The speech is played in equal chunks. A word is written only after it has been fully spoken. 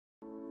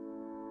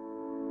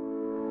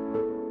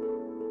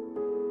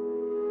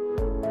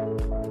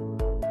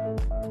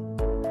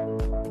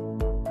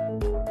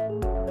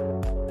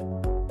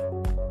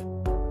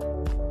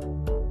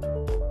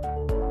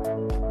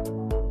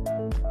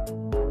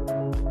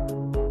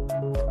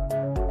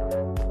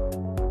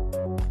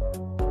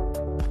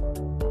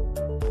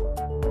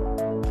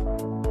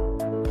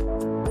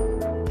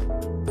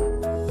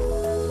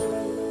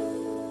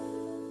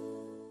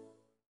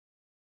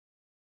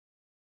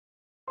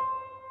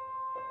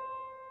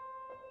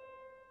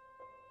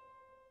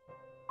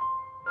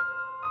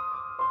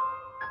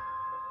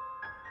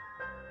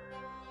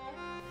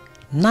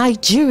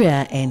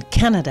Nigeria and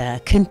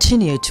Canada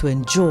continue to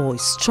enjoy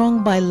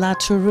strong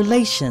bilateral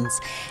relations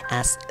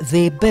as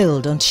they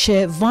build on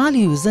shared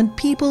values and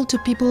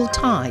people-to-people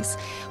ties,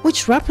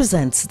 which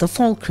represents the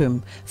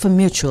fulcrum for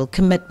mutual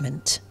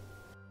commitment.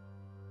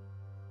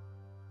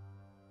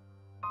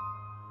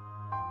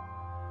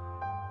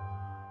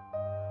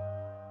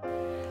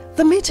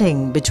 The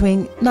meeting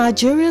between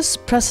Nigeria's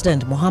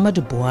President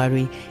Muhammadu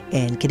Buhari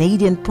and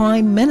Canadian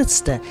Prime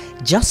Minister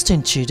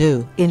Justin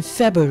Trudeau in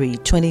February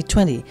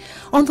 2020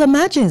 on the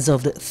margins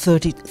of the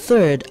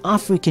 33rd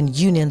African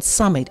Union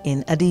Summit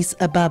in Addis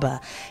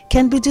Ababa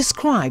can be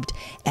described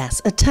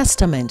as a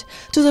testament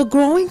to the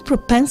growing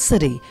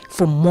propensity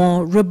for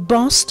more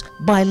robust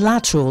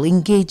bilateral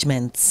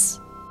engagements.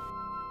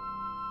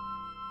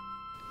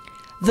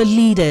 The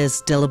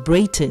leaders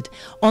deliberated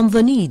on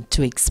the need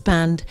to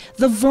expand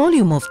the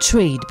volume of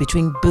trade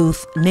between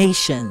both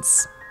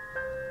nations.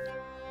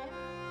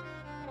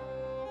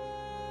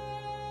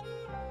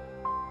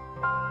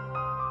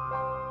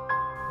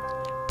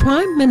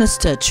 Prime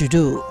Minister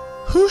Trudeau,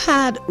 who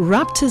had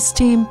wrapped his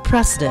team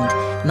president,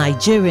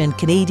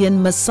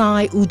 Nigerian-Canadian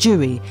Masai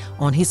Ujiri,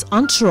 on his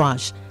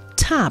entourage,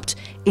 tapped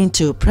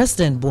into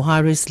President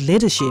Buhari's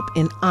leadership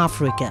in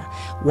Africa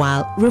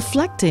while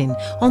reflecting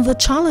on the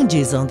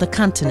challenges on the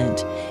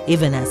continent,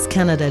 even as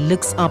Canada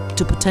looks up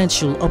to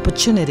potential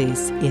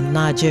opportunities in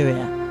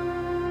Nigeria.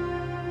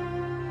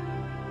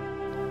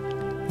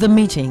 The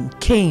meeting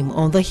came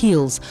on the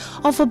heels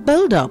of a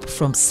build-up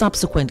from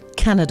subsequent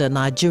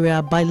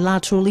Canada-Nigeria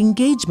bilateral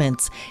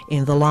engagements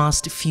in the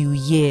last few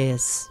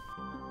years.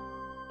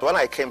 When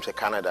I came to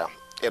Canada,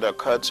 it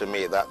occurred to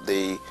me that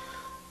the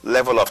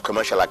level of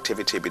commercial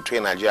activity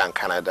between Nigeria and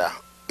Canada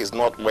is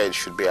not where it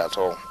should be at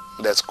all.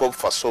 There's scope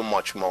for so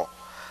much more.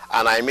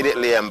 And I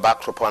immediately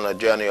embarked upon a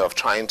journey of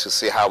trying to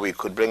see how we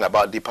could bring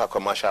about deeper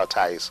commercial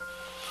ties.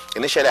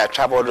 Initially, I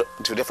traveled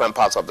to different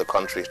parts of the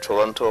country: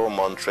 Toronto,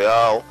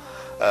 Montreal,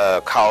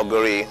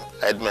 Calgary,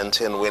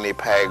 Edmonton,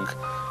 Winnipeg,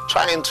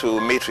 trying to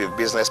meet with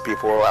business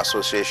people,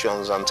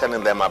 associations, and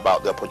telling them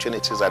about the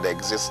opportunities that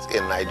exist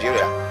in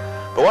Nigeria.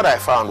 But what I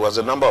found was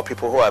a number of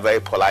people who are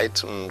very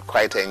polite and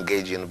quite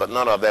engaging, but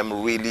none of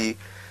them really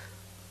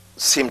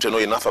seem to know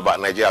enough about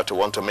Nigeria to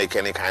want to make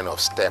any kind of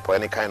step or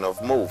any kind of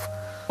move.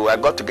 I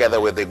got together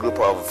with a group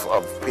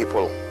of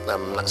people,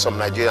 some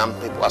Nigerian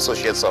people,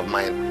 associates of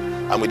mine,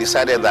 and we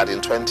decided that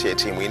in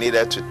 2018 we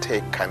needed to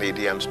take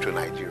Canadians to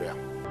Nigeria.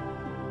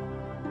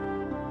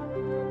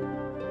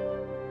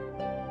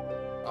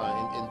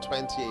 In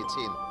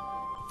 2018.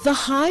 The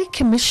High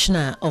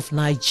Commissioner of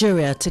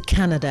Nigeria to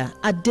Canada,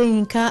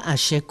 Adeyinka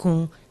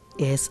Ashekun,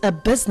 is a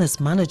business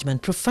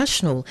management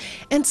professional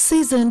and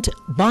seasoned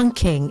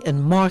banking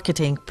and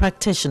marketing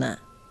practitioner.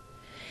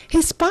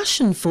 His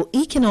passion for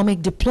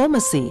economic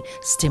diplomacy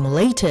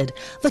stimulated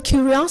the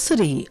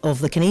curiosity of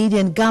the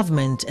Canadian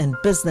government and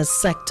business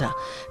sector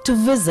to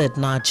visit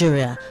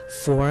Nigeria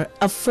for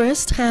a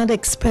first-hand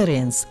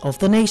experience of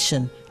the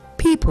nation,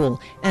 people,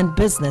 and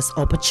business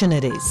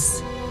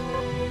opportunities.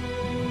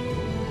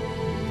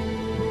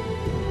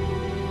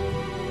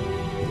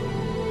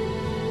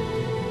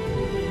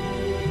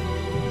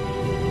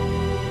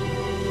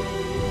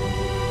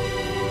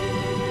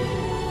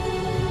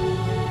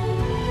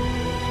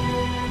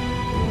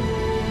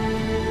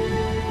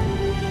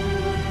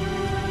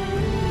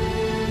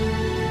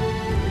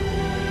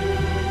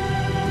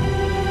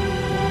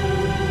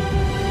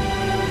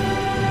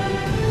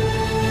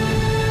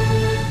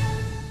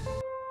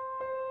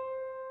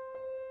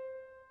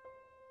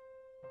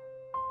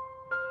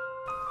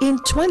 In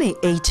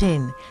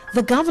 2018,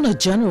 the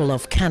Governor-General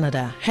of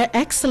Canada, Her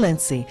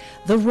Excellency,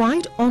 the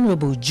Right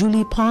Honourable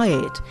Julie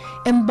Payette,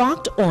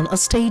 embarked on a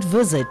state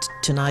visit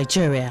to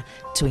Nigeria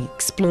to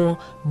explore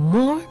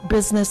more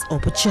business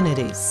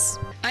opportunities.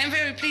 I am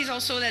very pleased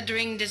also that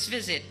during this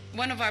visit,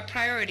 one of our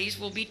priorities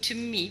will be to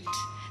meet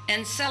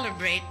and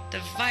celebrate the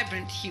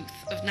vibrant youth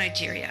of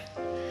Nigeria.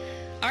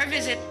 Our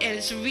visit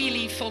is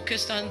really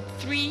focused on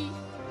three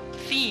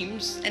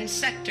themes and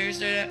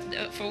sectors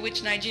for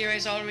which Nigeria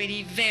is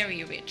already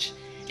very rich.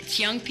 It's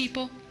young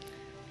people,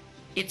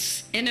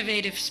 its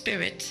innovative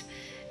spirit,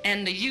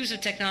 and the use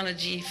of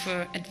technology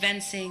for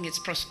advancing its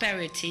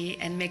prosperity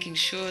and making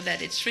sure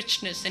that its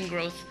richness and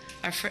growth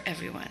are for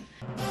everyone.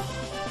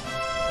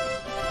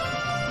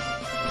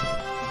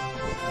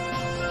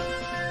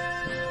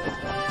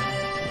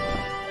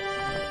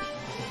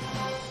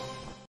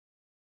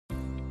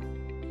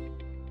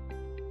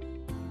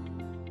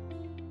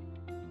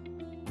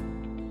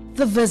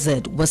 The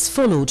visit was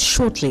followed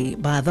shortly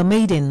by the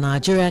Made in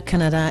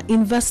Nigeria-Canada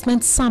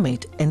Investment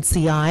Summit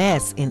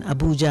 (NCIS) in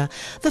Abuja,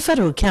 the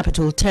Federal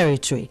Capital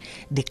Territory,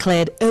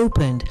 declared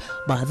opened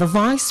by the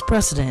Vice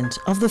President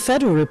of the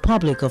Federal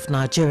Republic of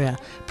Nigeria,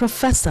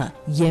 Professor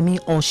Yemi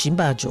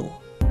Osinbajo.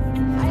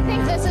 I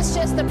think this is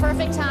just the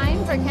perfect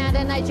time for Canada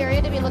and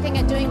Nigeria to be looking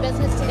at doing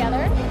business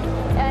together.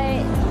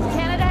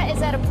 Canada is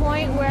it's at a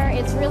point where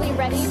it's really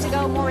ready to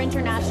go more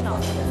international.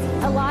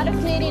 A lot of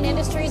Canadian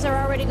industries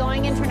are already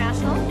going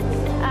international,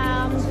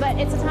 but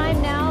it's a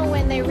time now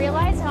when they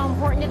realize how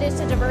important it is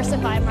to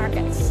diversify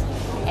markets.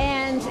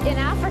 And in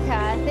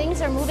Africa,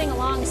 things are moving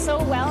along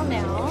so well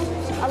now.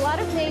 A lot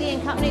of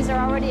Canadian companies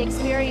are already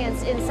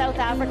experienced in South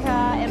Africa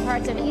and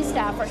parts of East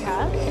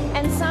Africa,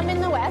 and some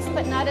in the West,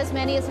 but not as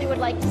many as we would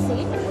like to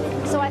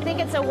see. So I think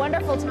it's a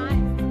wonderful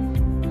time.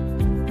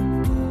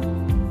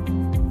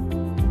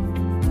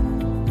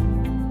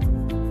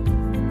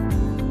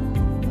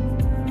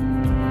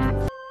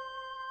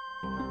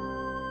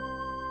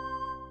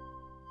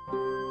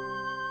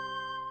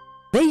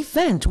 The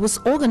event was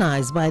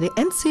organized by the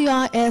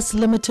NCIS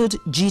Limited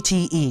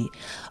GTE,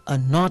 a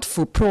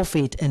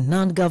not-for-profit and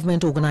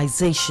non-government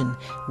organization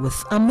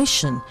with a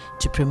mission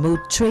to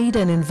promote trade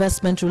and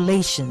investment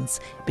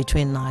relations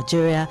between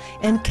Nigeria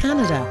and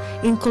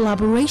Canada in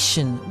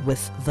collaboration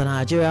with the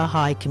Nigeria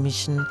High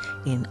Commission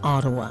in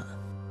Ottawa.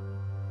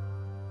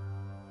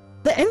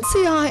 The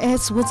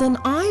NCIS was an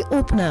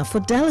eye-opener for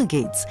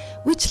delegates,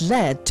 which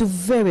led to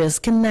various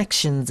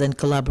connections and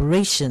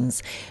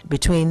collaborations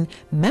between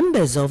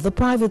members of the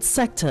private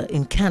sector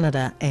in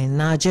Canada and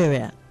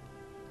Nigeria.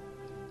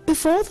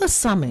 Before the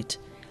summit,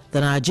 the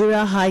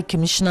Nigeria High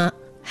Commissioner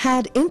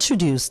had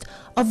introduced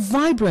a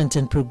vibrant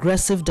and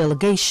progressive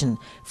delegation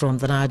from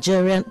the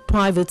Nigerian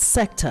private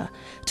sector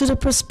to the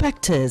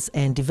Prospectors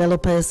and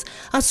Developers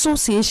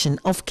Association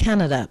of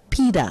Canada,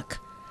 PDAC,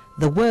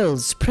 the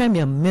world's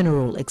premier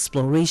mineral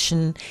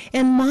exploration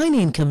and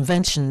mining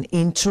convention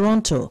in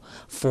Toronto,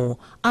 for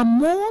a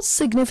more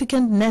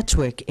significant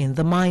network in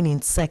the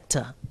mining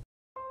sector.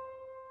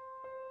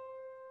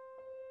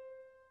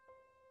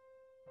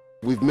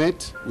 We've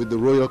met with the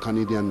Royal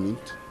Canadian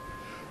Mint.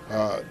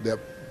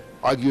 They're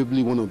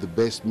arguably one of the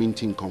best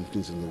minting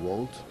companies in the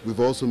world.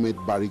 We've also met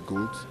Barrick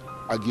Gold,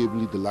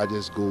 arguably the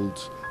largest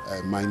gold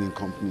mining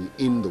company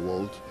in the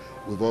world.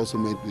 We've also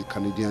met the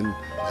Canadian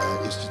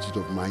Institute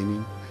of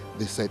Mining.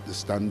 They set the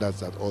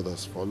standards that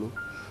others follow.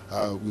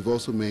 We've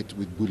also met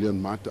with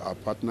Bullion Mart, our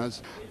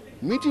partners.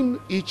 Meeting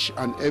each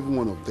and every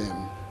one of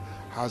them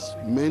has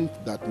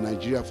meant that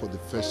Nigeria, for the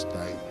first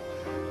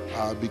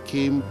time,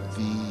 became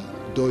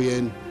the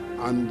doyen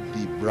and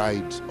the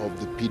bride of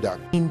the PDAC.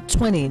 In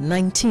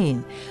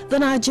 2019, the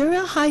Nigeria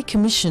High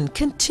Commission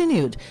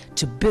continued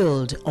to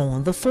build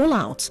on the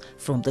fallouts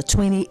from the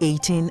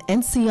 2018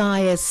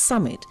 NCIS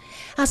Summit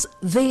as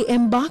they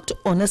embarked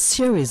on a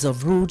series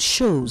of road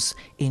shows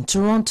in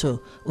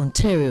Toronto,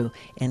 Ontario,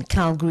 and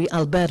Calgary,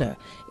 Alberta,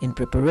 in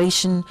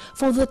preparation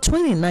for the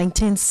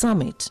 2019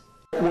 Summit.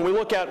 When we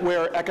look at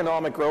where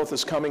economic growth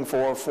is coming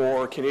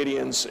for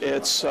Canadians,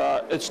 it's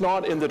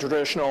not in the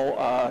traditional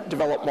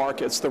developed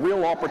markets. The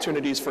real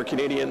opportunities for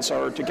Canadians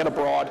are to get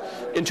abroad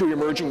into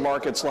emerging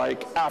markets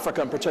like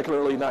Africa, and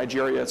particularly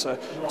Nigeria. It's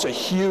a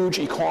huge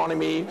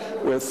economy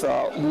with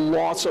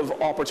lots of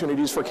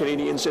opportunities for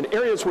Canadians in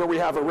areas where we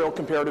have a real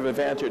comparative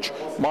advantage.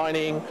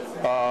 Mining,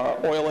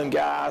 oil and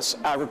gas,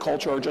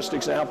 agriculture are just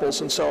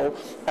examples. And so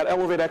at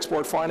Elevate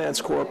Export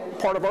Finance Corp,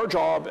 part of our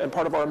job and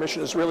part of our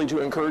mission is really to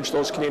encourage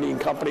those Canadian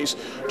companies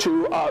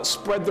to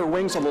spread their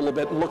wings a little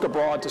bit and look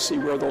abroad to see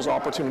where those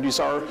opportunities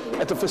are,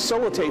 and to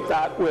facilitate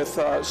that with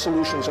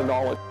solutions and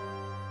knowledge.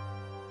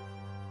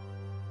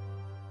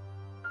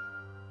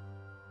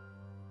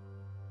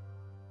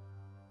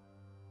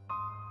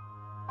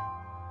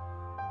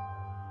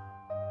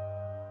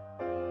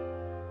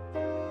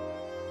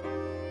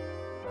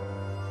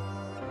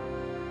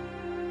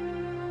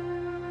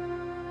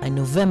 In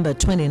November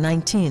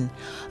 2019,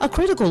 a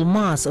critical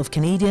mass of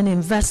Canadian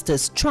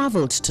investors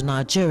traveled to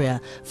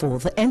Nigeria for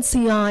the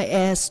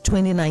NCIS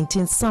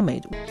 2019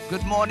 Summit.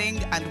 Good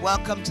morning and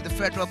welcome to the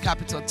Federal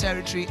Capital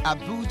Territory,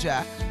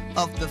 Abuja,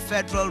 of the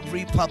Federal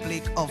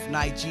Republic of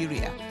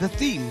Nigeria. The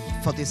theme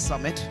for this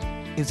summit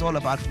is all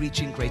about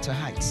reaching greater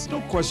heights.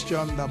 No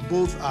question that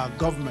both our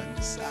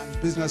governments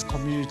and business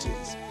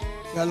communities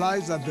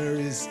realize that there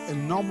is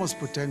enormous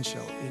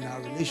potential in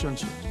our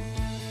relationship.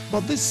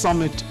 But this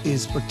summit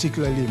is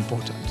particularly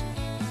important.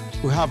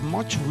 We have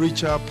much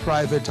richer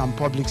private and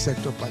public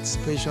sector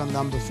participation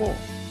than before.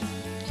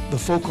 The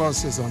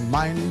focus is on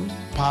mining,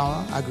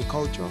 power,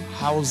 agriculture,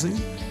 housing,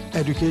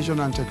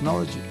 education, and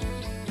technology.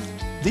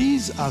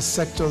 These are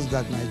sectors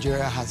that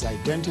Nigeria has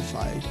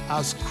identified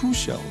as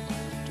crucial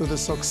to the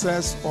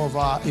success of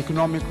our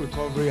economic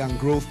recovery and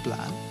growth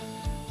plan,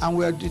 and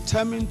we are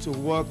determined to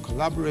work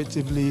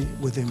collaboratively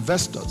with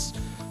investors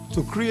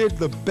to create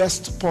the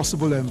best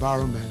possible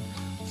environment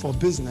for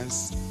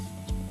business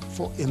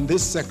in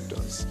these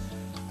sectors.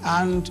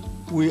 And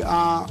we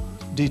are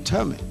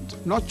determined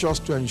not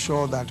just to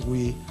ensure that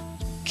we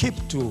keep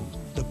to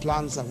the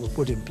plans that we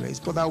put in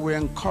place, but that we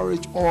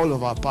encourage all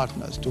of our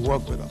partners to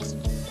work with us.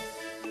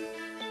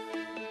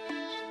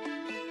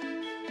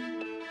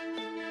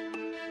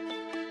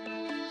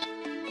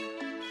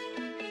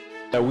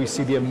 We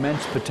see the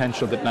immense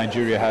potential that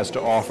Nigeria has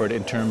to offer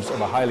in terms of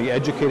a highly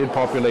educated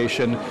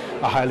population,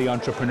 a highly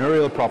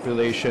entrepreneurial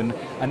population,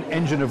 an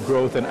engine of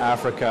growth in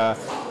Africa.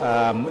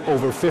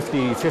 Over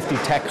 50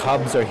 tech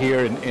hubs are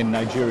here in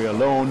Nigeria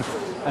alone.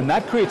 And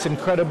that creates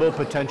incredible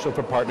potential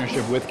for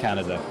partnership with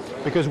Canada,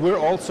 because we're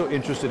also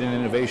interested in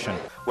innovation.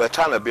 We're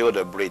trying to build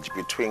a bridge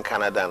between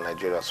Canada and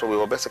Nigeria, so we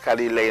were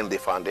basically laying the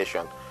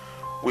foundation.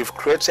 We've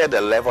created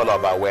a level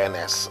of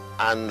awareness,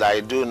 and I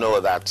do know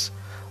that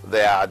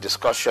there are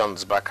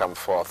discussions back and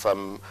forth.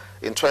 In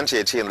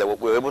 2018, we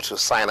were able to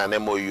sign an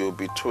MOU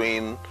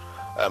between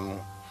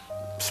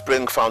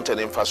Spring Fountain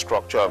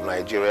Infrastructure of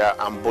Nigeria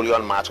and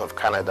Bullion Mart of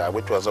Canada,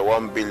 which was a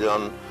 $1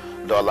 billion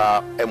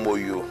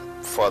MOU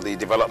for the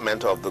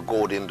development of the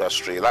gold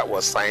industry. That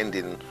was signed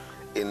in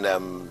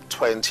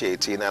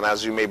 2018, and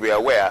as you may be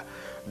aware,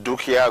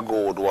 Dukia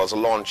Gold was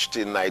launched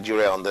in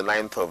Nigeria on the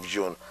 9th of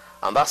June,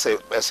 and that's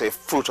a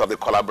fruit of the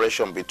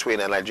collaboration between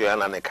a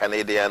Nigerian and a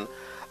Canadian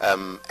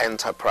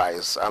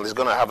enterprise, and it's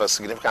going to have a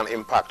significant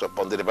impact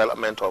upon the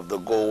development of the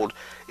gold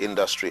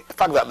industry. The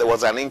fact that there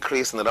was an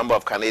increase in the number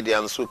of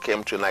Canadians who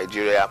came to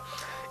Nigeria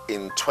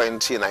in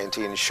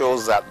 2019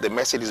 shows that the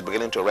message is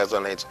beginning to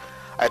resonate.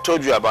 I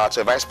told you about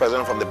a vice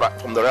president from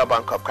the Royal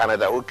Bank of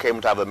Canada who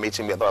came to have a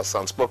meeting with us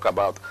and spoke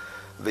about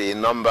the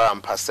number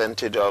and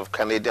percentage of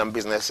Canadian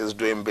businesses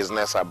doing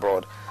business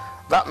abroad.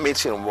 That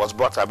meeting was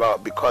brought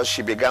about because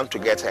she began to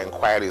get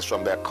inquiries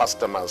from their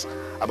customers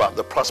about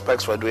the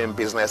prospects for doing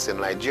business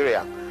in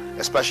Nigeria,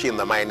 especially in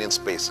the mining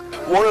space.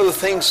 One of the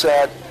things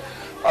that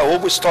I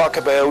always talk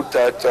about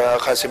that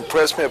has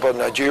impressed me about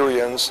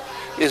Nigerians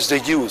is the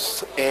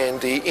youth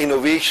and the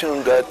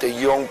innovation that the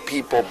young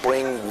people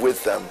bring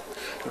with them.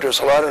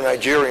 There's a lot of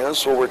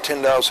Nigerians, over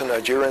 10,000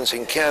 Nigerians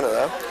in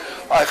Canada.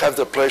 I have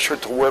the pleasure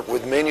to work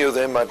with many of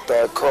them at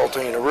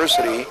Carleton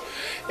University,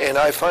 and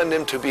I find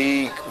them to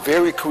be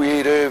very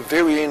creative,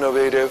 very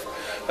innovative,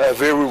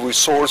 very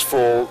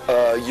resourceful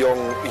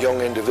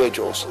young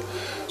individuals.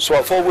 So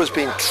I've always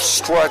been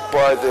struck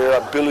by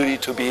their ability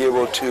to be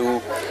able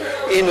to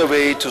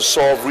innovate, to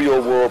solve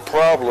real-world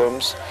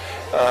problems,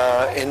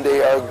 and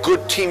they are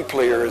good team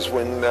players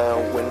when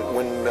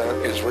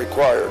is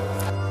required.